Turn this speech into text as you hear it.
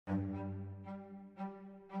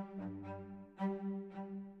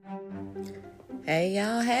Hey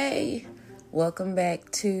y'all, hey! Welcome back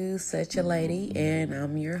to Such a Lady, and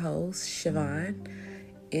I'm your host, Siobhan.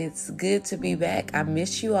 It's good to be back. I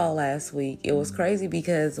missed you all last week. It was crazy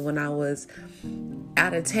because when I was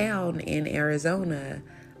out of town in Arizona,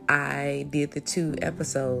 I did the 2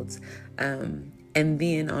 episodes. And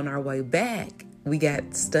then on our way back, we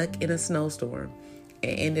got stuck in a snowstorm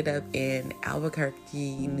and ended up in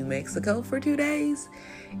Albuquerque, New Mexico for 2 days.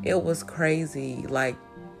 It was crazy.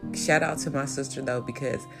 Shout out to my sister though,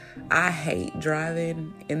 because I hate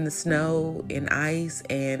driving in the snow and ice,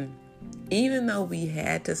 and even though we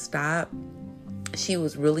had to stop, she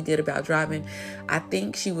was really good about driving. I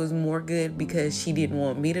think she was more good because she didn't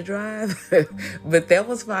want me to drive, but that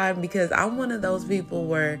was fine because I'm one of those people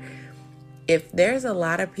where if there's a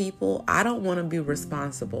lot of people, I don't want to be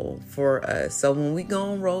responsible for us. So when we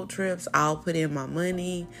go on road trips, I'll put in my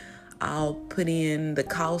money. I'll put in the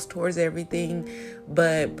cost towards everything,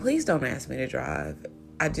 but please don't ask me to drive.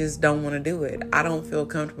 I just don't want to do it. I don't feel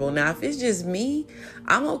comfortable. Now, if it's just me,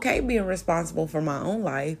 I'm okay being responsible for my own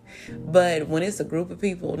life, but when it's a group of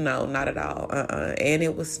people, no, not at all. And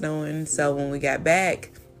it was snowing, so when we got back,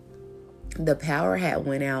 the power had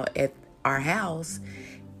went out at our house,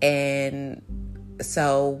 and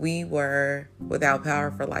so we were without power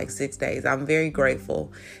for like 6 days. I'm very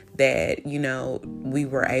grateful that, we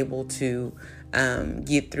were able to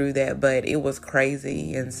get through that, but it was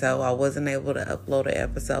crazy. And so I wasn't able to upload an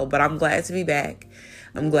episode, but I'm glad to be back.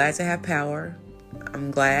 I'm glad to have power.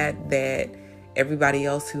 I'm glad that everybody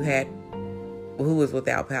else who was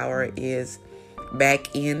without power is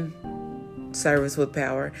back in service with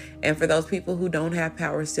power. And for those people who don't have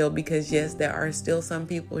power still, because yes, there are still some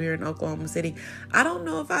people here in Oklahoma City. I don't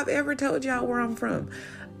know if I've ever told y'all where I'm from.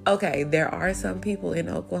 Okay, there are some people in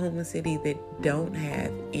Oklahoma City that don't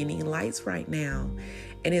have any lights right now.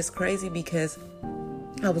 And it's crazy because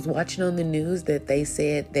I was watching on the news that they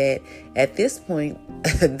said that at this point,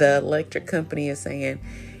 the electric company is saying,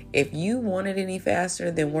 if you want it any faster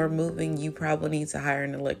than we're moving, you probably need to hire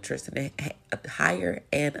an electrician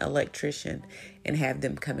and have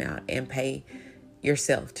them come out and pay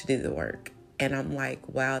yourself to do the work. And I'm like,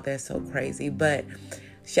 wow, that's so crazy. But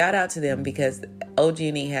shout out to them because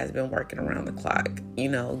OG&E has been working around the clock,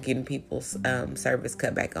 getting people's service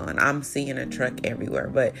cut back on. I'm seeing a truck everywhere,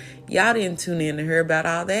 but y'all didn't tune in to hear about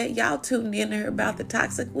all that. Y'all tuned in to hear about the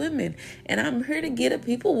toxic women, and I'm here to get at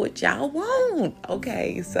people what y'all want.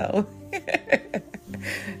 Okay, so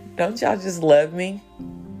don't y'all just love me?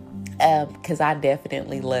 Because I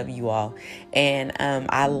definitely love you all. And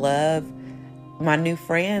I love my new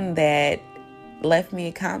friend that left me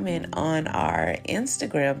a comment on our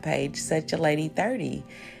Instagram page, Such a Lady 30.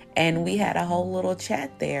 And we had a whole little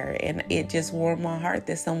chat there. And it just warmed my heart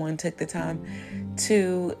that someone took the time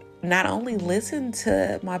to not only listen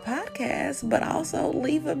to my podcast, but also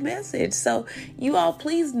leave a message. So you all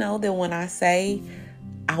please know that when I say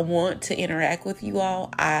I want to interact with you all,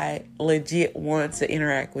 I legit want to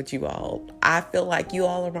interact with you all. I feel like you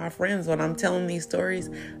all are my friends. When I'm telling these stories,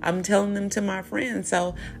 I'm telling them to my friends.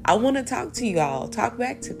 So I want to talk to you all. Talk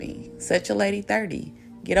back to me. Such a Lady 30.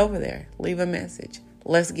 Get over there. Leave a message.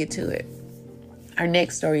 Let's get to it. Our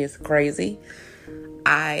next story is crazy.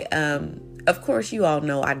 Of course, you all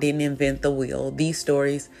know I didn't invent the wheel. These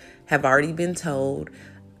stories have already been told.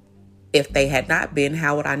 If they had not been,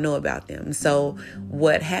 how would I know about them? So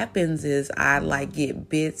what happens is I get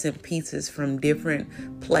bits and pieces from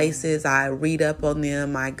different places. I read up on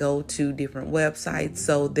them. I go to different websites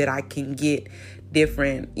so that I can get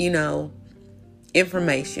different,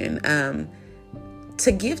 information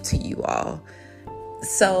to give to you all.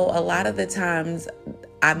 So a lot of the times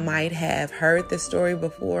I might have heard the story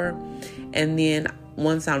before, and then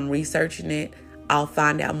once I'm researching it, I'll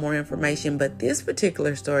find out more information. But this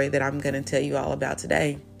particular story that I'm going to tell you all about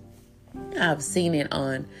today, I've seen it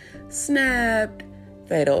on Snapped,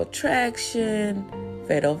 Fatal Attraction,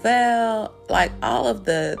 Fatal Val, like all of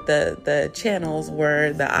the channels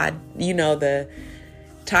where the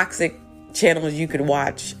toxic channels you could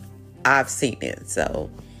watch. I've seen it.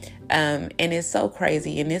 So, and it's so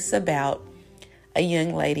crazy. And it's about a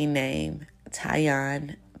young lady named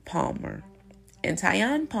Tyonne Palmer. And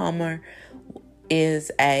Tyonne Palmer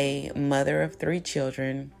is a mother of 3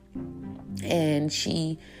 children, and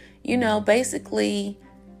she, basically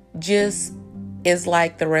just is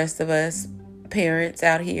like the rest of us parents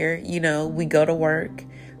out here. We go to work,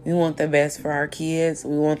 we want the best for our kids,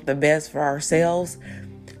 we want the best for ourselves.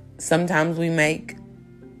 Sometimes we make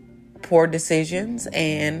poor decisions,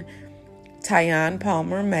 and Tyonne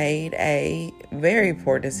Palmer made a very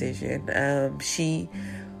poor decision. She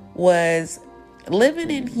was living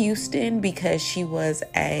in Houston because she was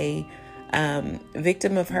a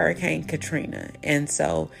victim of Hurricane Katrina. And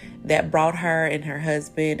so that brought her and her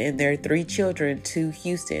husband and their 3 children to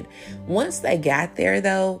Houston. Once they got there,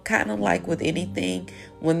 though, kind of like with anything,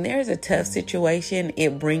 when there's a tough situation,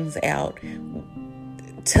 it brings out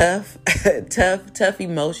tough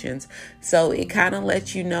emotions. So it kind of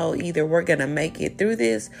lets you know either we're going to make it through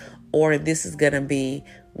this or this is going to be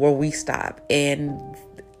where we stop. And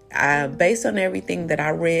based on everything that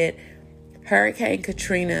I read, Hurricane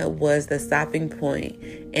Katrina was the stopping point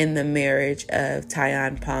in the marriage of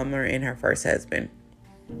Tyonne Palmer and her first husband.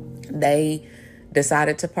 They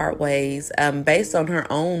decided to part ways. Based on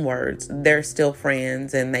her own words, they're still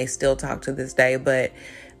friends and they still talk to this day, but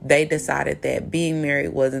they decided that being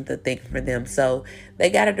married wasn't the thing for them. So they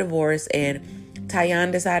got a divorce, and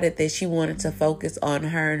Tyonne decided that she wanted to focus on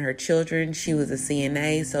her and her children. She was a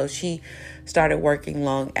CNA, so she started working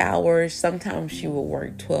long hours. Sometimes she would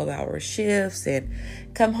work 12-hour shifts and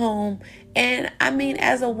come home. And I mean,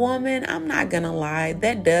 as a woman, I'm not going to lie,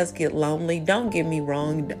 that does get lonely. Don't get me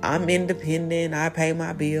wrong. I'm independent. I pay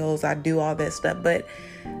my bills. I do all that stuff. But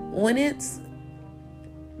when it's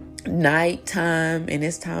nighttime and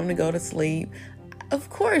it's time to go to sleep, of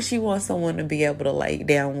course you want someone to be able to lay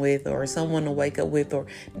down with, or someone to wake up with, or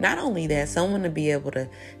not only that, someone to be able to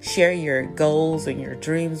share your goals and your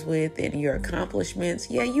dreams with and your accomplishments.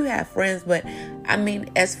 Yeah, you have friends, but I mean,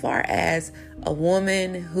 as far as a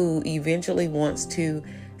woman who eventually wants to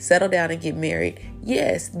settle down and get married,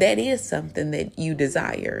 yes, that is something that you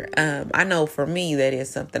desire. I know for me, that is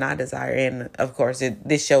something I desire. And of course,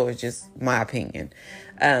 this show is just my opinion.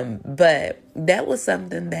 But that was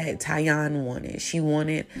something that Tyonne wanted. She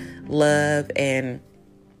wanted love and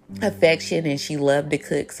affection, and she loved to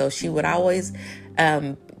cook. So she would always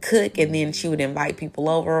cook, and then she would invite people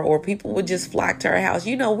over, or people would just flock to her house.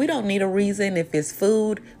 You know, we don't need a reason. If it's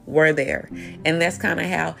food, we're there. And that's kind of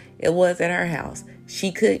how it was at her house.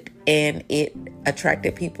 She cooked, and it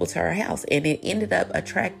attracted people to her house, and it ended up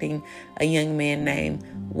attracting a young man named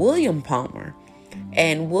William Palmer.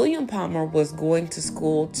 And William Palmer was going to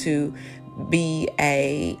school to be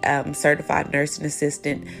a certified nursing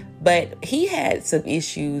assistant, but he had some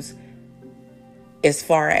issues as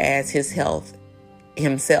far as his health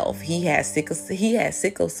himself. He had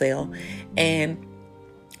sickle cell, and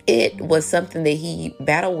it was something that he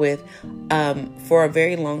battled with for a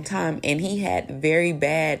very long time, and he had very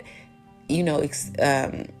bad,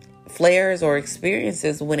 flares or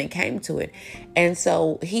experiences when it came to it. And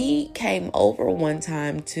so he came over one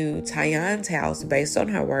time to Tyonne's house, based on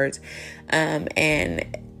her words, and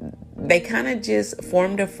they kind of just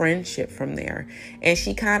formed a friendship from there. And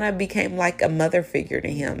she kind of became like a mother figure to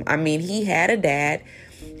him. I mean, he had a dad.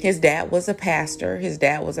 His dad was a pastor. His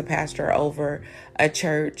dad was a pastor over a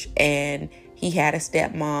church, and he had a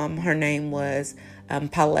stepmom. Her name was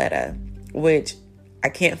Pauletta, which I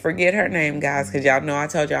can't forget her name, guys, because y'all know I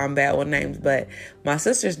told y'all I'm bad with names, but my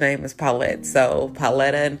sister's name is Paulette. So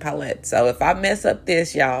Pauletta and Paulette. So if I mess up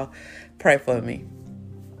this, y'all pray for me.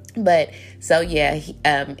 But so yeah,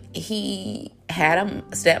 he had a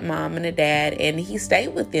stepmom and a dad, and he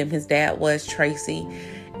stayed with them. His dad was Tracy,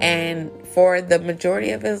 and for the majority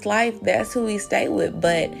of his life, that's who he stayed with.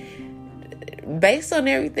 But based on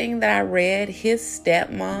everything that I read, his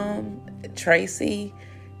stepmom, Tracy,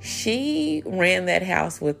 she ran that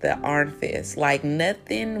house with the iron fist. Like,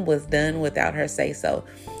 nothing was done without her say so.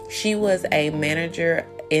 She was a manager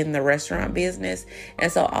in the restaurant business.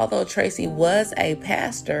 And so although Tracy was a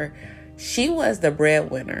pastor, she was the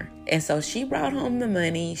breadwinner. And so she brought home the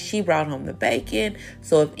money. She brought home the bacon.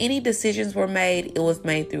 So if any decisions were made, it was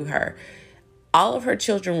made through her. All of her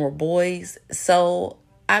children were boys. So,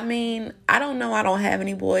 I mean, I don't know. I don't have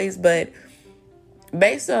any boys, but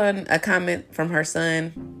based on a comment from her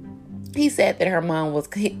son, he said that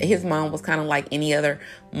his mom was kind of like any other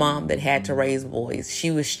mom that had to raise boys.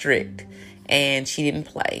 She was strict and she didn't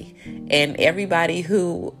play. And everybody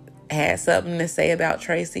who had something to say about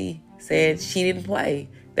Tracy said she didn't play.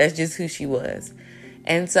 That's just who she was.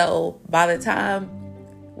 And so by the time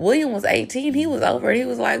William was 18, he was over it. He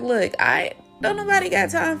was like, look, don't nobody got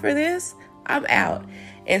time for this. I'm out.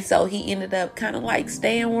 And so he ended up kind of like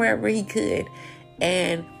staying wherever he could.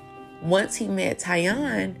 And once he met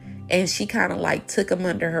Tyonne and she kind of like took him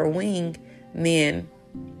under her wing, then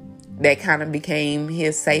that kind of became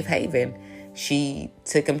his safe haven. She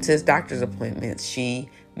took him to his doctor's appointments. She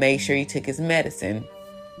made sure he took his medicine.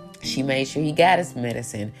 She made sure he got his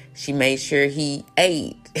medicine. She made sure he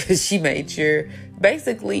ate. She made sure,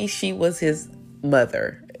 basically, she was his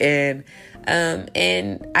mother. And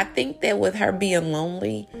I think that with her being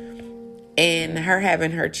lonely and her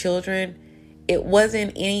having her children, it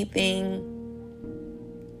wasn't anything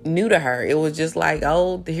new to her. It was just like,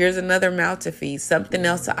 oh, here's another mouth to feed, something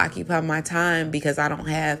else to occupy my time because I don't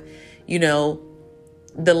have,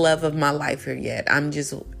 the love of my life here yet. I'm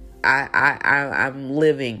just, I'm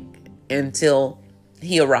living until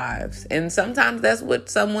he arrives. And sometimes that's what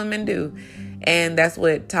some women do. And that's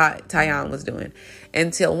what Tyonne was doing.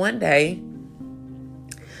 Until one day,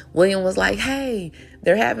 William was like, hey,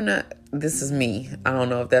 they're having this is me. I don't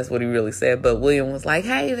know if that's what he really said, but William was like,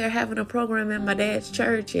 hey, they're having a program at my dad's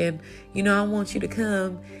church and, I want you to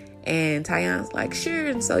come. And Tyonne's like, sure.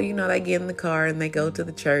 And so, they get in the car and they go to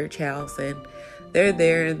the church house and they're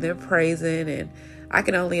there and they're praising. And I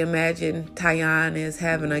can only imagine Tyonne is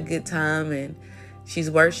having a good time and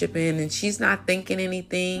she's worshiping and she's not thinking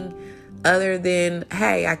anything other than,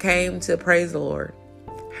 hey, I came to praise the Lord.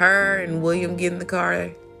 Her and William get in the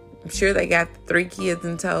car. I'm sure they got 3 kids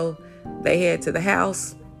in tow. They head to the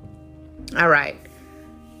house. All right.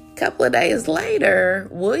 A couple of days later,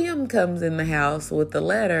 William comes in the house with the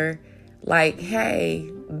letter like,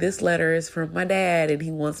 hey, this letter is from my dad and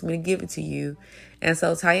he wants me to give it to you. And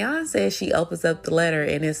so Tyonne says she opens up the letter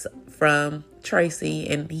and it's from Tracy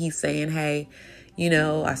and he's saying, hey,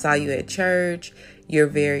 I saw you at church. You're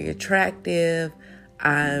very attractive.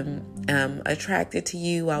 I'm attracted to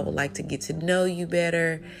you. I would like to get to know you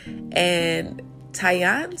better. And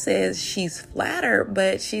Tyonne says she's flattered,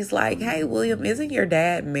 but she's like, hey, William, isn't your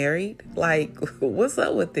dad married? Like, what's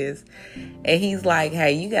up with this? And he's like,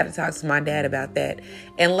 hey, you got to talk to my dad about that.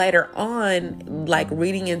 And later on, like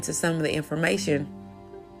reading into some of the information,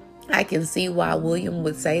 I can see why William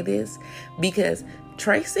would say this because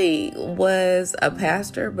Tracy was a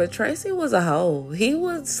pastor, but Tracy was a hoe. He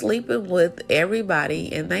was sleeping with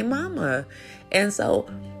everybody and their mama. And so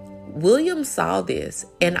William saw this.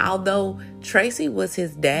 And although Tracy was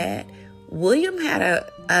his dad, William had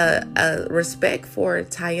a respect for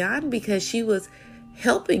Tyonne because she was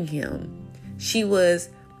helping him. She was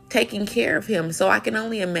taking care of him. So I can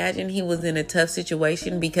only imagine he was in a tough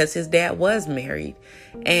situation because his dad was married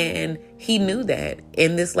and he knew that.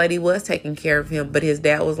 And this lady was taking care of him, but his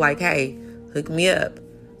dad was like, hey, hook me up.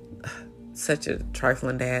 Such a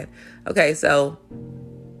trifling dad. Okay, so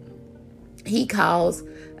Tracy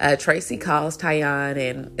calls Tyonne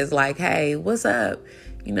and is like, hey, what's up?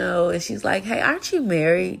 And she's like, hey, aren't you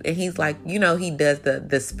married? And he's like, he does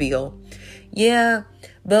the spiel. Yeah,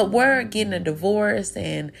 but we're getting a divorce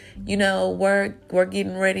and, we're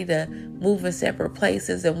getting ready to move in separate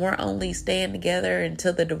places and we're only staying together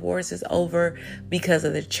until the divorce is over because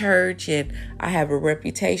of the church and I have a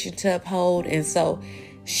reputation to uphold. And so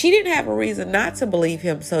she didn't have a reason not to believe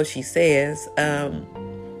him. So she says,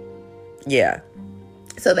 yeah.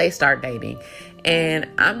 So they start dating. And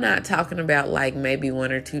I'm not talking about like maybe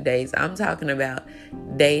 1 or 2 days. I'm talking about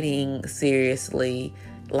dating seriously,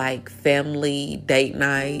 like family date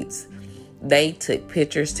nights. They took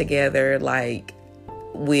pictures together, like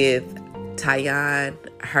with Tyonne,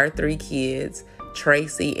 her 3 kids,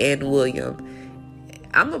 Tracy, and William.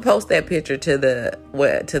 I'm gonna post that picture to the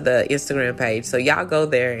Instagram page, so y'all go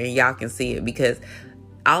there and y'all can see it. Because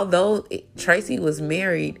although Tracy was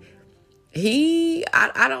married,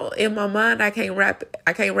 I don't, in my mind, I can't wrap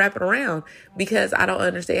it around because I don't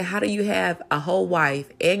understand. How do you have a whole wife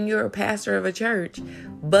and you're a pastor of a church,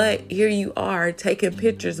 but here you are taking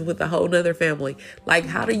pictures with a whole nother family? Like,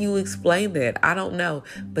 how do you explain that? I don't know.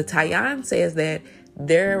 But Tyonne says that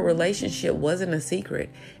their relationship wasn't a secret.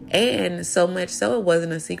 And so much so it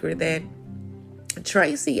wasn't a secret that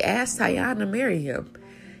Tracy asked Tyonne to marry him.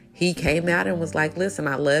 He came out and was like, listen,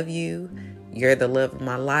 I love you. You're the love of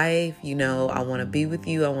my life. I want to be with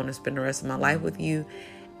you. I want to spend the rest of my life with you.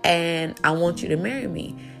 And I want you to marry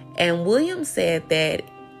me. And William said that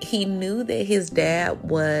he knew that his dad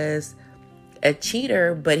was a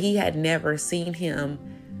cheater, but he had never seen him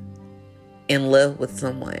in love with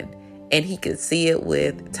someone. And he could see it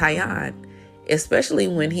with Tyonne, especially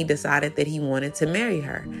when he decided that he wanted to marry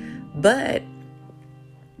her. But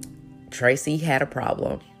Tracy had a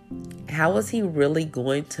problem. How was he really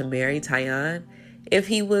going to marry Tyonne if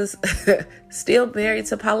he was still married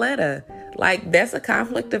to Pauletta? Like, that's a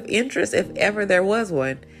conflict of interest if ever there was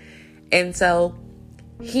one. And so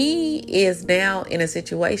he is now in a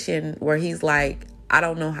situation where he's like, I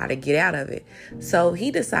don't know how to get out of it. So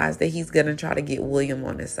he decides that he's going to try to get William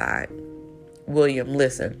on his side. William,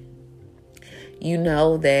 listen, you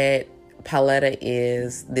know that Pauletta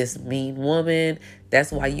is this mean woman.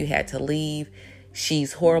 That's why you had to leave.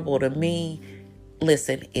 She's horrible to me.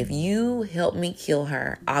 Listen, if you help me kill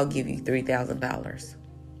her, I'll give you $3,000.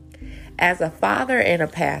 As a father and a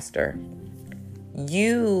pastor,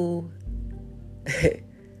 you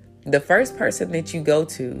The first person that you go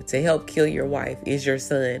to help kill your wife is your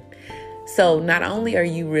son. So not only are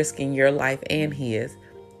you risking your life and his,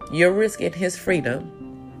 you're risking his freedom.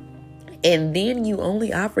 And then you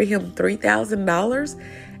only offer him $3,000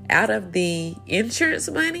 out of the insurance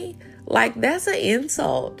money? Like, that's an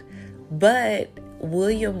insult. But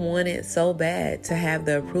William wanted so bad to have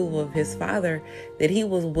the approval of his father that he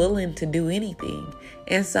was willing to do anything.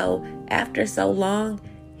 And so after so long,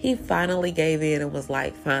 he finally gave in and was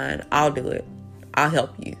like, fine, I'll do it. I'll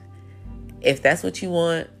help you. If that's what you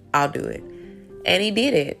want, I'll do it. And he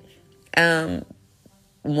did it.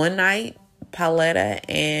 One night, Pauletta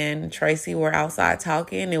and Tracy were outside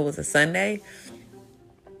talking. It was a Sunday.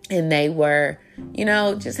 And they were,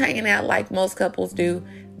 just hanging out like most couples do.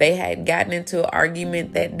 They had gotten into an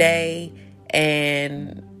argument that day.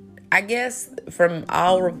 And I guess from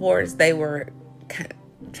all reports, they were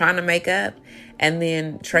trying to make up. And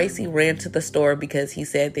then Tracy ran to the store because he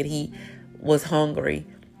said that he was hungry.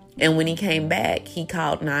 And when he came back, he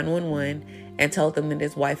called 911 and told them that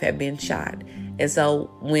his wife had been shot. And so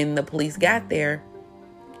when the police got there,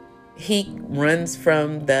 he runs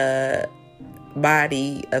from the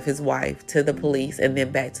body of his wife to the police and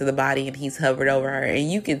then back to the body, and he's hovered over her.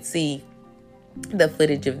 And you can see the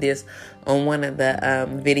footage of this on one of the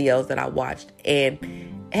videos that I watched. And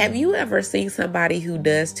have you ever seen somebody who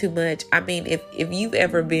does too much? I mean, if you've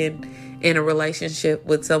ever been in a relationship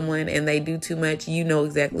with someone and they do too much, you know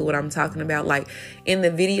exactly what I'm talking about. Like in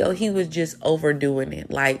the video, he was just overdoing it.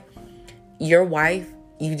 Like, your wife,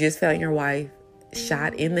 you just found your wife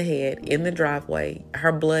shot in the head in the driveway.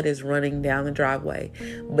 Her blood is running down the driveway.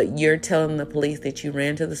 But you're telling the police that you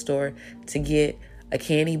ran to the store to get a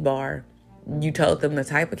candy bar. You told them the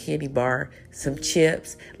type of candy bar, some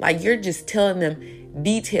chips. Like, you're just telling them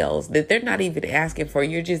details that they're not even asking for.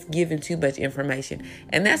 You're just giving too much information.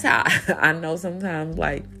 And that's how I know sometimes,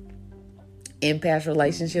 like, in past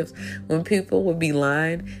relationships, when people would be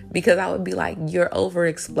lying, because I would be like, you're over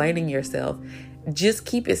explaining yourself. Just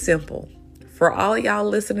keep it simple. For all y'all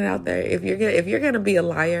listening out there, if you're gonna be a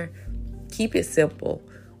liar, keep it simple.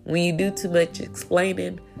 When you do too much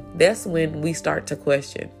explaining, that's when we start to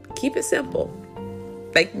question. Keep it simple.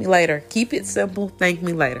 Thank me later. Keep it simple. Thank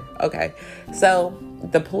me later. Okay. So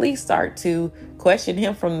the police start to question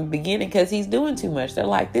him from the beginning because he's doing too much. They're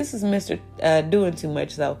like, this is Mr. Doing too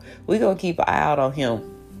much. So we're going to keep an eye out on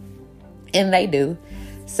him. And they do.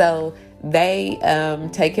 So they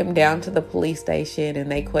take him down to the police station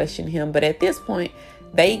and they question him. But at this point,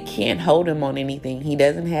 they can't hold him on anything. He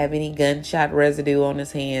doesn't have any gunshot residue on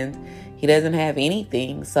his hands. He doesn't have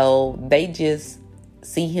anything. So they just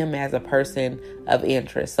see him as a person of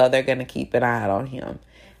interest. So they're going to keep an eye out on him.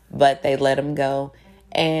 But they let him go.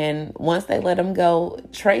 And once they let him go,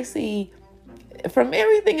 Tracy, from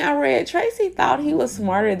everything I read, Tracy thought he was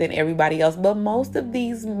smarter than everybody else. But most of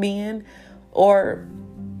these men or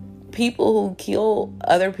people who kill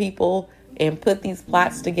other people and put these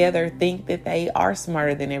plots together think that they are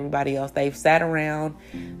smarter than everybody else. They've sat around,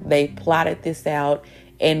 they've plotted this out,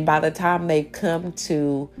 and by the time they've come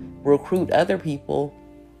to recruit other people,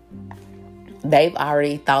 they've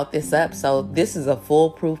already thought this up. So this is a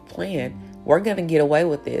foolproof plan. We're going to get away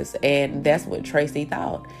with this. And that's what Tracy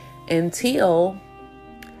thought. Until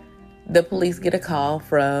the police get a call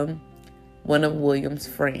from one of William's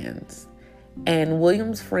friends. And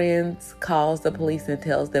William's friends calls the police and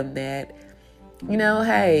tells them that,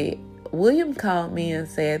 hey, William called me and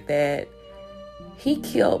said that he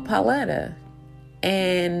killed Pauletta.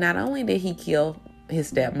 And not only did he kill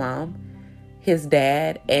his stepmom, his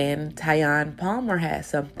dad and Tyonne Palmer had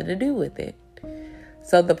something to do with it.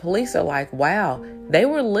 So the police are like, wow, they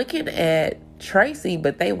were looking at Tracy,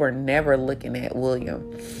 but they were never looking at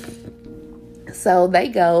William. So they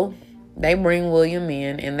bring William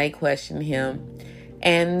in and they question him.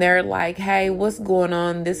 And they're like, hey, what's going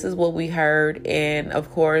on? This is what we heard. And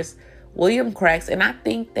of course, William cracks. And I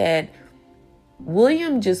think that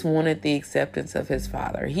William just wanted the acceptance of his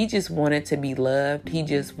father. He just wanted to be loved. He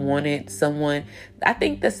just wanted someone, I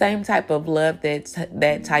think the same type of love that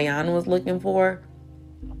Tyonne was looking for.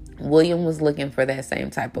 William was looking for that same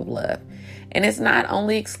type of love. And it's not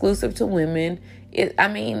only exclusive to women.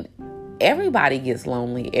 Everybody gets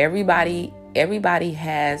lonely. Everybody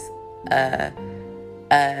has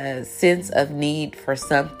a sense of need for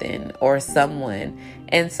something or someone.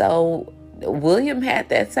 And so William had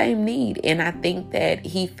that same need. And I think that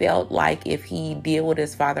he felt like if he did what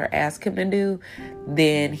his father asked him to do,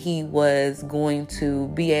 then he was going to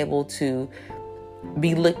be able to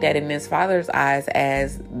be looked at in his father's eyes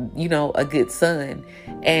as, a good son.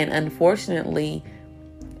 And unfortunately,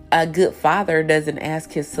 a good father doesn't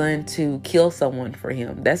ask his son to kill someone for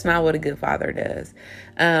him. That's not what a good father does.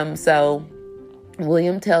 So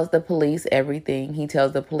William tells the police everything. He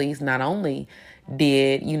tells the police not only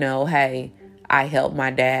did, hey, I helped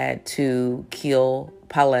my dad to kill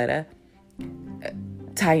Pauletta,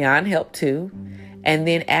 Tyonne helped too. And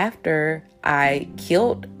then after I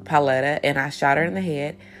killed Pauletta and I shot her in the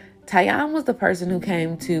head, Tyonne was the person who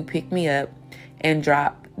came to pick me up and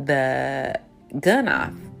drop the gun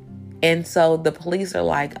off. And so the police are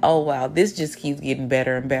like, oh, wow, this just keeps getting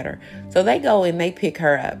better and better. So they go and they pick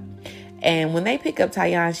her up. And when they pick up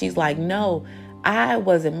Tyonne, she's like, no, I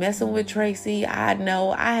wasn't messing with Tracy. I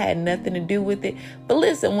know I had nothing to do with it. But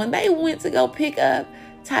listen, when they went to go pick up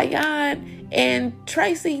Tyonne and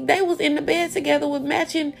Tracy, they was in the bed together with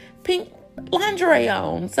matching pink lingerie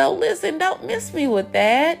on. So listen, don't miss me with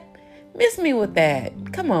that.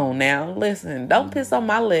 Come on now. Listen, don't piss on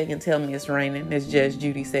my leg and tell me it's raining, as Judge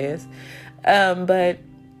Judy says. But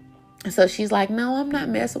so she's like, no, I'm not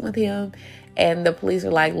messing with him. And the police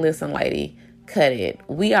are like, listen, lady, cut it.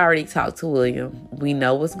 We already talked to William. We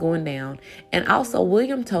know what's going down. And also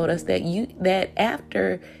William told us that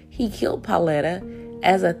after he killed Pauletta,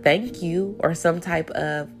 as a thank you or some type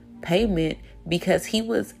of payment, because he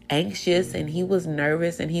was anxious and he was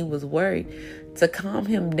nervous and he was worried, to calm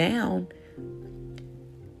him down,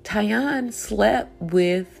 Tyonne slept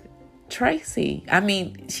with Tracy. I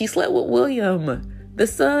mean, she slept with William, the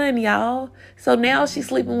son, y'all. So now she's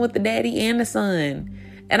sleeping with the daddy and the son.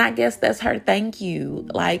 And I guess that's her thank you.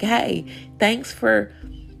 Like, hey, thanks for,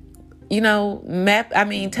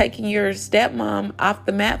 taking your stepmom off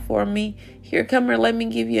the map for me. Here, come here, let me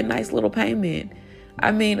give you a nice little payment.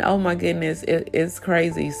 I mean, oh my goodness, it's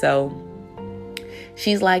crazy. So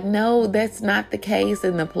she's like, no, that's not the case.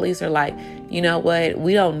 And the police are like, you know what?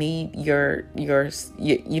 We don't need your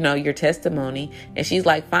testimony. And she's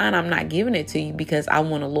like, fine, I'm not giving it to you because I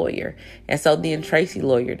want a lawyer. And so then Tracy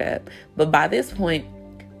lawyered up. But by this point,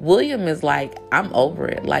 William is like, I'm over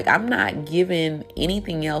it. Like, I'm not giving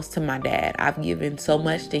anything else to my dad. I've given so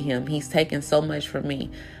much to him. He's taken so much from me.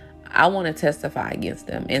 I want to testify against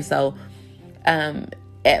him. And so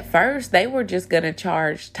at first, they were just going to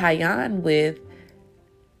charge Tyonne with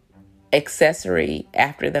accessory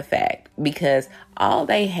after the fact, because all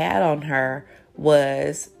they had on her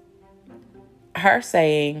was her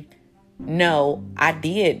saying, no, I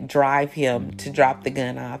did drive him to drop the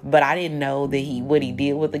gun off, but I didn't know that what he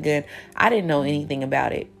did with the gun. I didn't know anything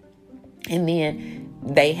about it. And then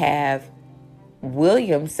they have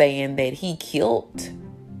William saying that he killed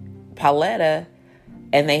Pauletta,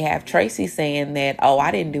 and they have Tracy saying that, oh,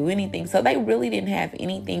 I didn't do anything. So they really didn't have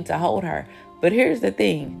anything to hold her. But here's the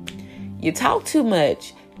thing. You talk too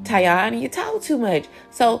much, Tyonne. You talk too much.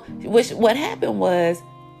 So what happened was,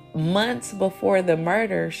 months before the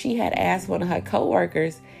murder, she had asked one of her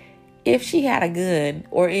coworkers if she had a gun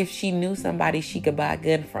or if she knew somebody she could buy a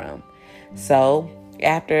gun from. So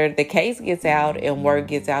after the case gets out and word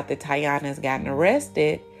gets out that Tyonne has gotten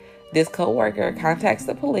arrested, this coworker contacts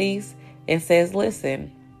the police and says,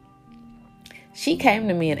 listen, she came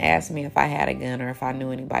to me and asked me if I had a gun or if I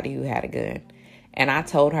knew anybody who had a gun. And I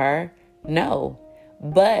told her no.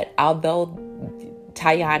 But although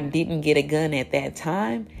Tyonne didn't get a gun at that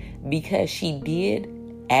time, because she did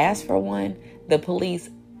ask for one, the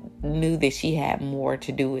police knew that she had more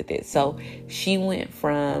to do with it. So she went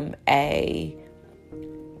from a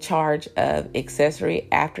charge of accessory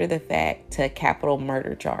after the fact to capital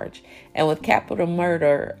murder charge. And with capital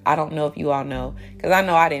murder, I don't know if you all know, because I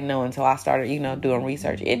know I didn't know until I started, doing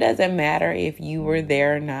research. It doesn't matter if you were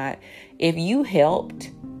there or not. If you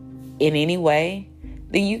helped in any way,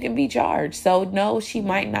 then you can be charged. So no, she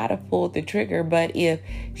might not have pulled the trigger, but if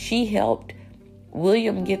she helped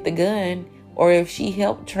William get the gun, or if she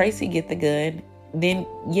helped Tracy get the gun, then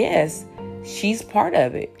yes, she's part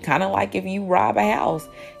of it. Kind of like if you rob a house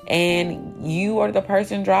and you are the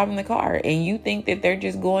person driving the car and you think that they're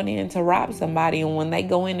just going in to rob somebody, and when they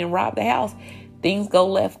go in and rob the house, things go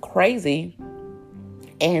left crazy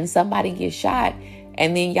and somebody gets shot,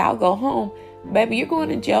 and then y'all go home, baby, you're going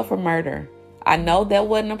to jail for murder. I know that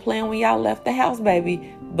wasn't a plan when y'all left the house,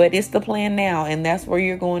 baby, but it's the plan now, and that's where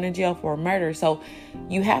you're going to jail for murder. So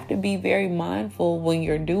you have to be very mindful when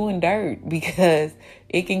you're doing dirt, because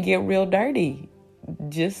it can get real dirty.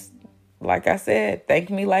 Just like I said,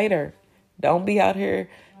 thank me later. Don't be out here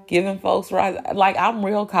giving folks rides. Like, I'm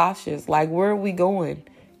real cautious. Like, where are we going?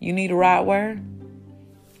 You need a ride where?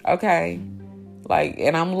 Okay. Like,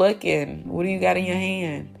 and I'm looking. What do you got in your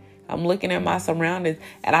hand? I'm looking at my surroundings,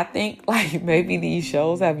 and I think like maybe these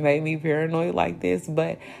shows have made me paranoid like this,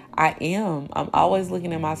 but I am. I'm always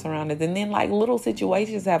looking at my surroundings. And then like little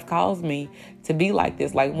situations have caused me to be like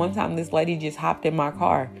this. Like one time this lady just hopped in my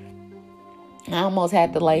car. I almost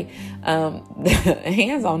had to lay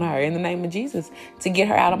hands on her in the name of Jesus to get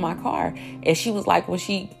her out of my car. And she was like,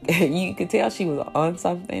 you could tell she was on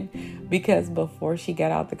something, because before she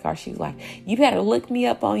got out the car, she was like, you better look me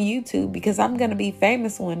up on YouTube because I'm going to be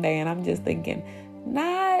famous one day. And I'm just thinking,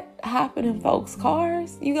 not hopping in folks'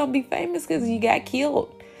 cars. You're going to be famous because you got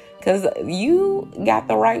killed. Because you got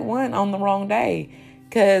the right one on the wrong day.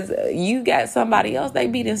 Because you got somebody else, they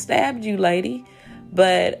beat and stabbed you, lady.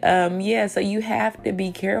 But, so you have to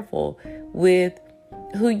be careful with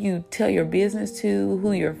who you tell your business to,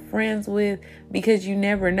 who you're friends with, because you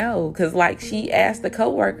never know. Because like she asked the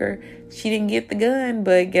coworker, she didn't get the gun,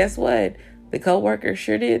 but guess what? The coworker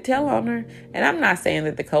sure did tell on her. And I'm not saying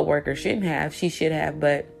that the coworker shouldn't have, she should have.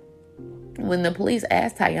 But when the police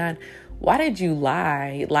asked Tyonne, why did you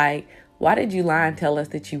lie? Like, why did you lie and tell us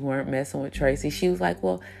that you weren't messing with Tracy? She was like,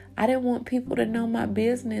 well, I didn't want people to know my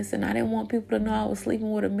business, and I didn't want people to know I was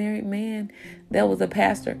sleeping with a married man that was a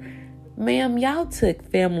pastor. Ma'am, y'all took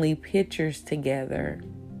family pictures together.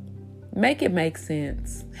 Make it make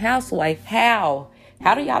sense. Housewife, how?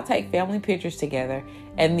 How do y'all take family pictures together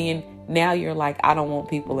and then now you're like, I don't want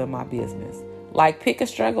people in my business? Like, pick a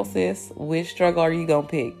struggle, sis. Which struggle are you going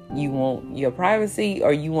to pick? You want your privacy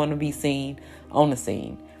or you want to be seen on the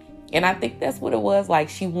scene? And I think that's what it was. Like,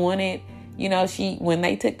 she wanted... when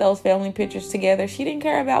they took those family pictures together, she didn't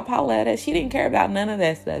care about Pauletta. She didn't care about none of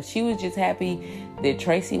that stuff. She was just happy that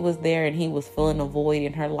Tracy was there and he was filling a void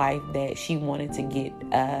in her life that she wanted to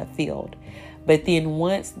get filled. But then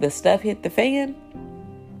once the stuff hit the fan,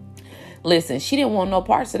 listen, she didn't want no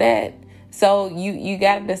parts of that. So you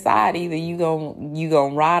got to decide, either you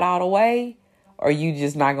gonna ride all the way or you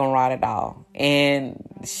just not gonna ride at all. And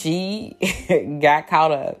she got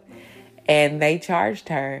caught up. And they charged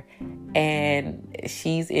her and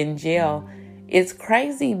she's in jail. It's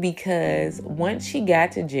crazy because once she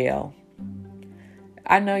got to jail,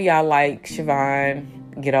 I know y'all like,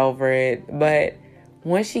 Siobhan, get over it. But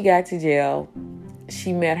once she got to jail,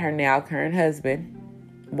 she met her now current husband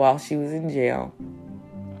while she was in jail.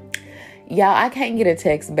 Y'all, I can't get a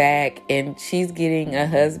text back, and she's getting a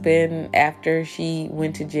husband after she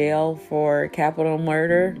went to jail for capital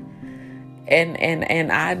murder.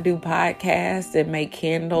 And I do podcasts and make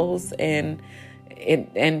candles and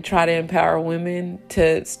try to empower women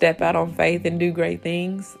to step out on faith and do great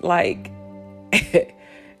things. Like,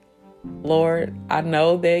 Lord, I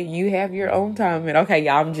know that you have your own time. And okay,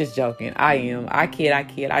 y'all, I'm just joking. I am. I kid.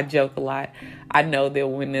 I joke a lot. I know that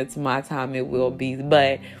when it's my time, it will be.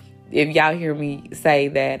 But if y'all hear me say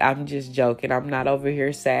that, I'm just joking. I'm not over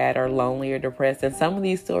here sad or lonely or depressed. And some of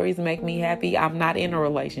these stories make me happy. I'm not in a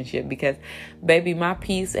relationship because, baby, my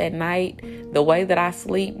peace at night, the way that I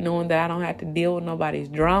sleep, knowing that I don't have to deal with nobody's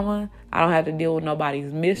drama. I don't have to deal with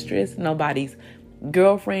nobody's mistress, nobody's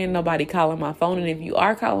girlfriend, nobody calling my phone. And if you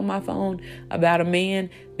are calling my phone about a man,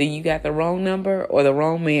 then you got the wrong number or the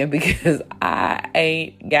wrong man, because I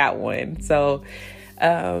ain't got one. So,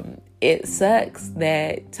 it sucks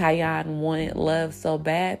that Tyonne wanted love so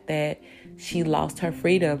bad that she lost her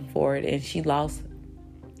freedom for it, and she lost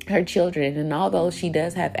her children. And although she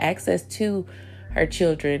does have access to her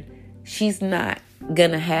children, she's not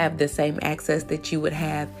gonna have the same access that you would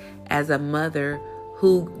have as a mother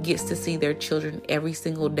who gets to see their children every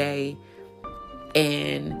single day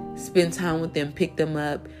and spend time with them, pick them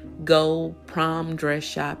up, go prom dress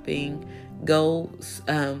shopping, go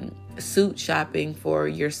suit shopping for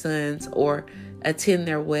your sons, or attend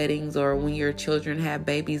their weddings, or when your children have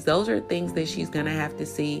babies. Those are things that she's going to have to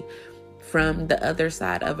see from the other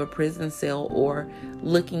side of a prison cell, or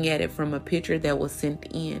looking at it from a picture that was sent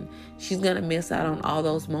in. She's going to miss out on all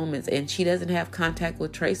those moments, and she doesn't have contact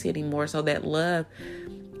with Tracy anymore. So that love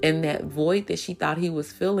and that void that she thought he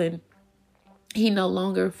was feeling, he no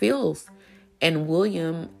longer feels. And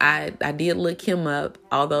William, I did look him up,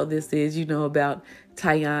 although this is, about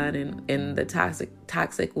Tyonne and the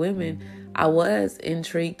toxic women. I was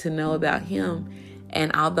intrigued to know about him.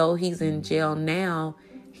 And although he's in jail now,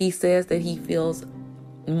 he says that he feels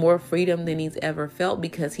more freedom than he's ever felt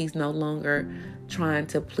because he's no longer trying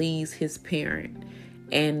to please his parent.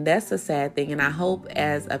 And that's a sad thing. And I hope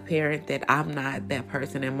as a parent that I'm not that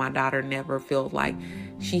person and my daughter never feels like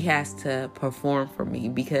she has to perform for me,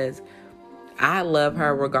 because I love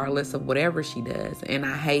her regardless of whatever she does. And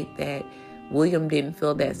I hate that William didn't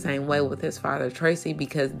feel that same way with his father, Tracy,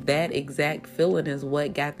 because that exact feeling is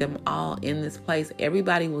what got them all in this place.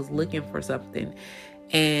 Everybody was looking for something,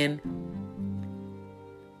 and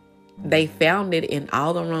they found it in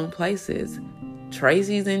all the wrong places.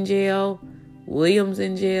 Tracy's in jail. William's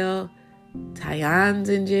in jail. Tyonne's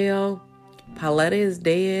in jail. Pauletta is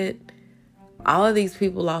dead. All of these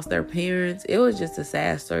people lost their parents. It was just a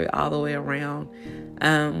sad story all the way around.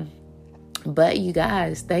 But you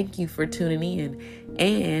guys, thank you for tuning in.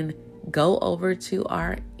 And go over to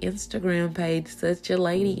our Instagram page, Such a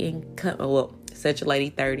Lady, and Such a Lady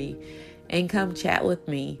 30, and come chat with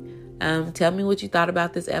me. Tell me what you thought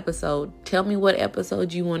about this episode. Tell me what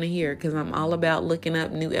episode you want to hear, because I'm all about looking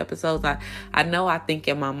up new episodes. I know I think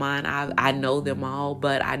in my mind I know them all,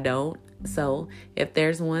 but I don't. So if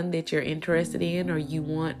there's one that you're interested in or you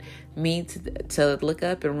want me to look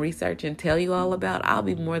up and research and tell you all about, I'll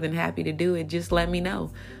be more than happy to do it. Just let me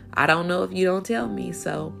know. I don't know if you don't tell me.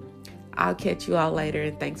 So I'll catch you all later,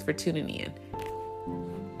 and thanks for tuning in.